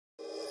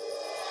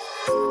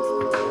The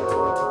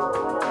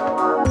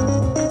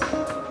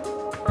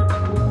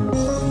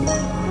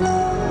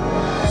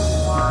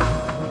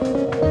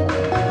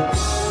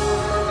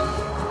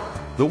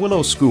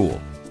Willow School,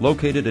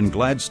 located in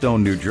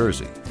Gladstone, New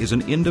Jersey, is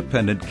an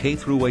independent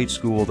K-8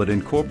 school that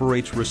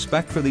incorporates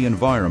respect for the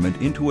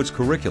environment into its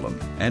curriculum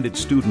and its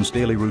students'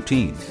 daily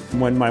routine.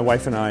 When my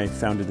wife and I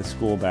founded the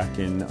school back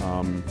in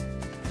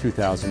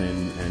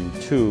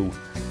 2002,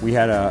 we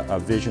had a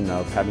vision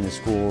of having a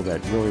school that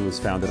really was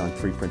founded on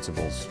three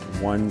principles.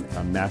 One,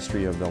 a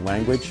mastery of the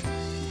language.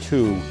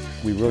 Two,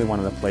 we really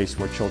wanted a place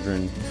where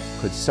children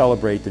could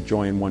celebrate the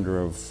joy and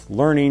wonder of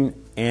learning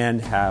and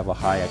have a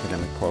high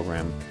academic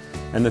program.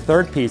 And the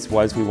third piece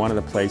was we wanted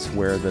a place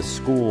where the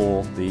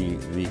school,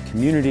 the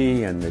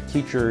community and the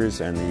teachers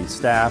and the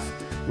staff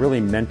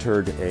really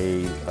mentored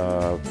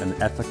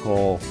an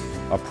ethical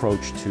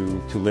approach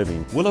to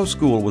living. Willow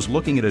School was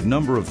looking at a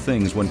number of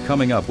things when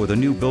coming up with a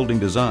new building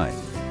design,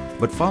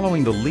 but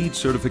following the LEED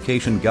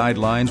certification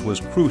guidelines was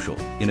crucial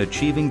in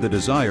achieving the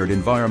desired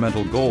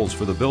environmental goals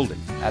for the building.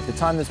 At the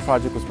time this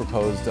project was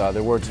proposed,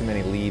 there were too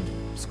many LEED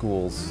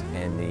schools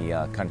in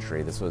the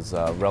country. This was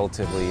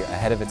relatively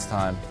ahead of its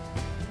time,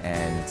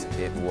 and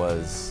it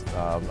was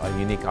a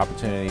unique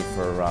opportunity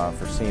for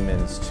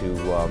Siemens to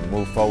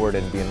move forward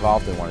and be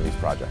involved in one of these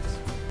projects.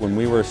 When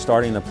we were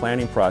starting the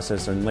planning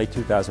process in late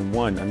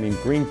 2001, I mean,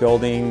 green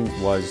building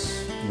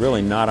was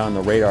really not on the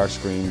radar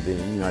screen. The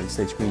United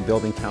States Green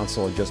Building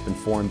Council had just been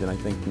formed in, I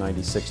think,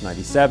 96,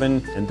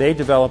 97, and they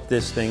developed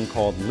this thing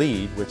called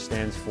LEED, which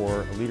stands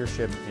for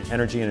Leadership in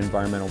Energy and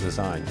Environmental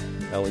Design,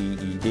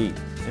 LEED,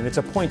 and it's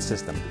a point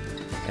system.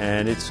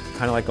 And it's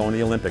kind of like going to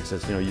the Olympics.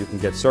 It's, you can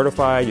get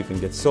certified, you can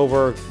get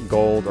silver,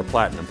 gold, or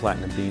platinum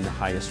being the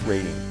highest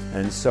rating.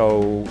 And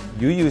so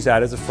you use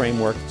that as a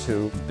framework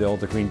to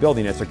build a green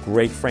building. It's a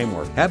great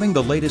framework. Having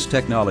the latest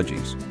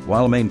technologies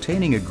while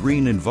maintaining a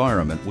green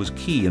environment was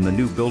key in the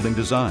new building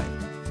design.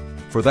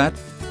 For that,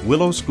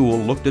 Willow School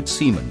looked at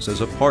Siemens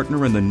as a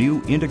partner in the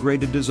new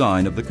integrated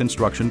design of the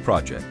construction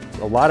project.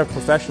 A lot of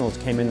professionals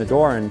came in the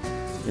door and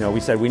we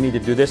said, we need to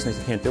do this, and they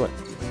said, can't do it.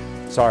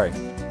 Sorry.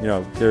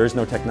 There is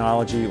no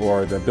technology,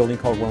 or the building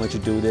code won't let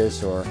you do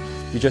this, or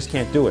you just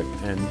can't do it.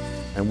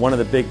 And one of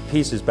the big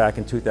pieces back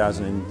in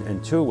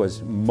 2002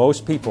 was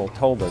most people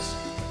told us,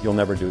 you'll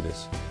never do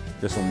this.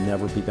 This will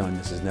never be done.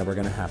 This is never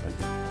going to happen.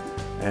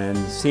 And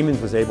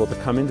Siemens was able to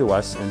come into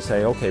us and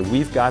say, okay,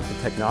 we've got the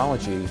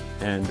technology,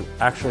 and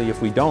actually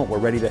if we don't, we're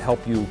ready to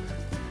help you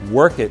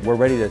work it. We're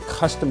ready to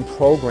custom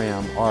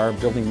program our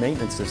building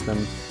maintenance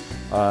system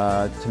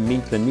to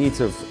meet the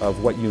needs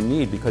of what you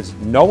need, because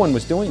no one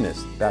was doing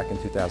this back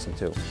in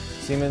 2002.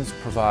 Siemens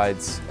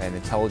provides an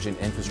intelligent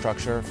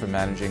infrastructure for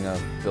managing a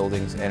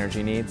building's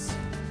energy needs.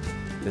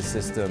 The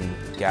system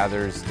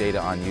gathers data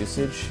on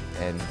usage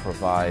and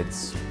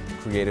provides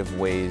creative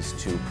ways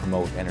to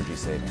promote energy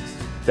savings.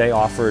 They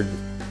offered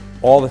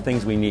all the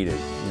things we needed,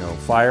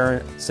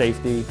 fire,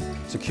 safety,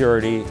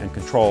 security, and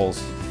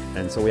controls.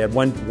 And so we had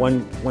one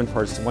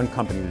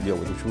company to deal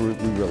with, which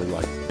we really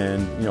liked.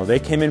 And they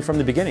came in from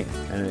the beginning,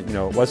 and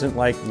it wasn't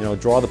like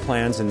draw the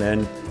plans and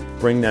then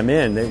bring them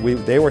in.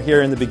 They were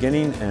here in the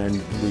beginning,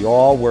 and we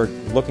all were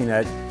looking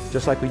at,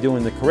 just like we do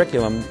in the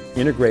curriculum,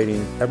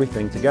 integrating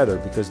everything together,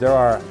 because there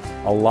are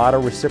a lot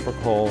of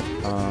reciprocal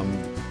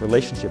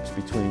relationships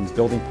between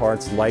building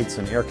parts, lights,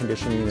 and air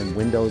conditioning, and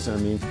windows. I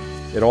mean,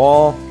 it's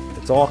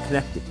all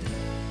connected.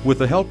 With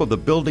the help of the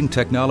Building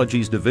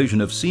Technologies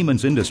Division of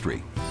Siemens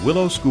Industry,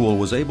 Willow School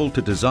was able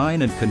to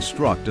design and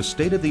construct a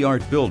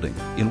state-of-the-art building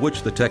in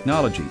which the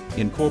technology,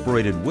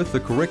 incorporated with the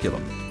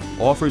curriculum,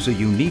 offers a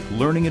unique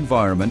learning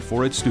environment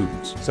for its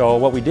students. So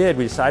what we did,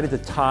 we decided to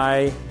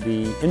tie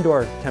the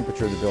indoor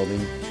temperature of the building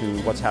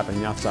to what's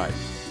happening outside.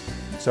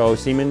 So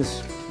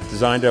Siemens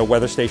designed a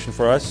weather station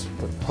for us,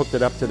 hooked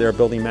it up to their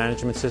building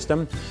management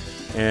system,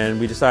 and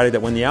we decided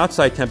that when the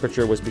outside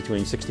temperature was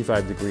between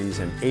 65 degrees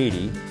and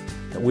 80,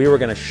 that we were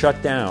going to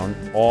shut down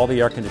all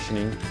the air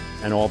conditioning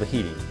and all the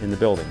heating in the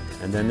building.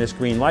 And then this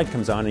green light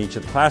comes on in each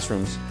of the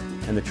classrooms,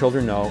 and the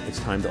children know it's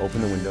time to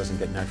open the windows and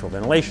get natural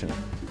ventilation.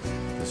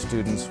 The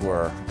students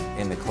were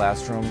in the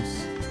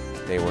classrooms.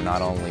 They were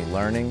not only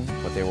learning,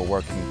 but they were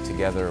working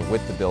together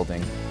with the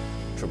building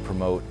to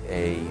promote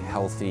a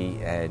healthy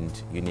and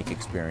unique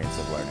experience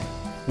of learning.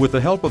 With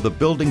the help of the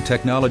Building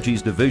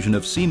Technologies Division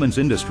of Siemens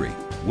Industry,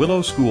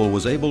 Willow School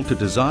was able to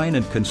design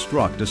and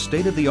construct a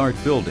state-of-the-art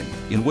building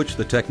in which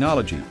the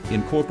technology,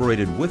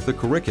 incorporated with the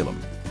curriculum,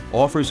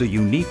 offers a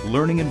unique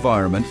learning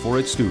environment for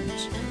its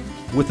students.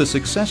 With the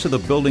success of the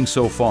building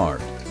so far,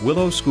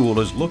 Willow School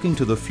is looking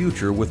to the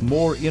future with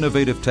more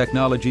innovative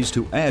technologies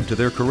to add to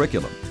their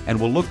curriculum, and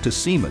will look to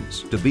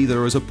Siemens to be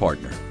there as a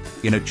partner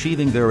in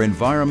achieving their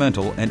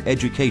environmental and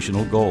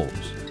educational goals.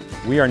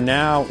 We are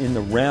now in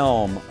the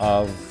realm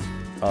of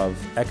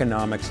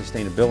economic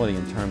sustainability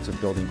in terms of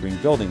building green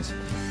buildings.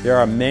 There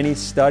are many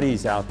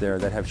studies out there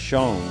that have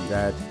shown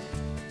that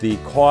the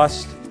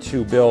cost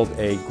to build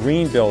a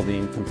green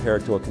building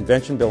compared to a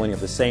conventional building of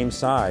the same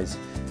size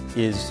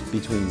is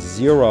between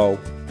 0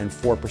 and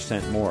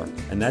 4% more.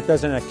 And that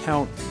doesn't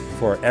account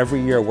for every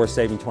year we're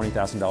saving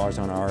 $20,000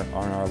 on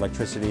our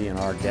electricity and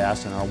our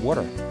gas and our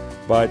water.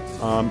 But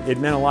it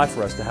meant a lot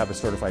for us to have a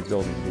certified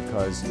building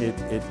because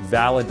it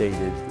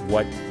validated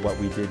what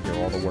we did here,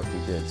 all the work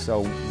we did.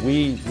 So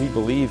we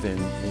believe in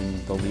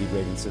the LEED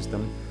rating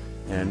system,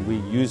 and we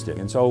used it.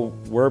 And so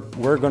we're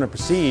going to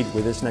proceed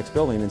with this next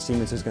building, and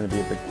Siemens is going to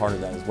be a big part of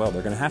that as well.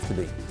 They're going to have to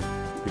be,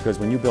 because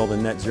when you build a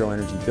net zero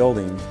energy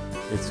building,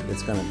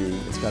 it's got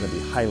to be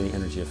highly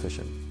energy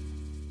efficient.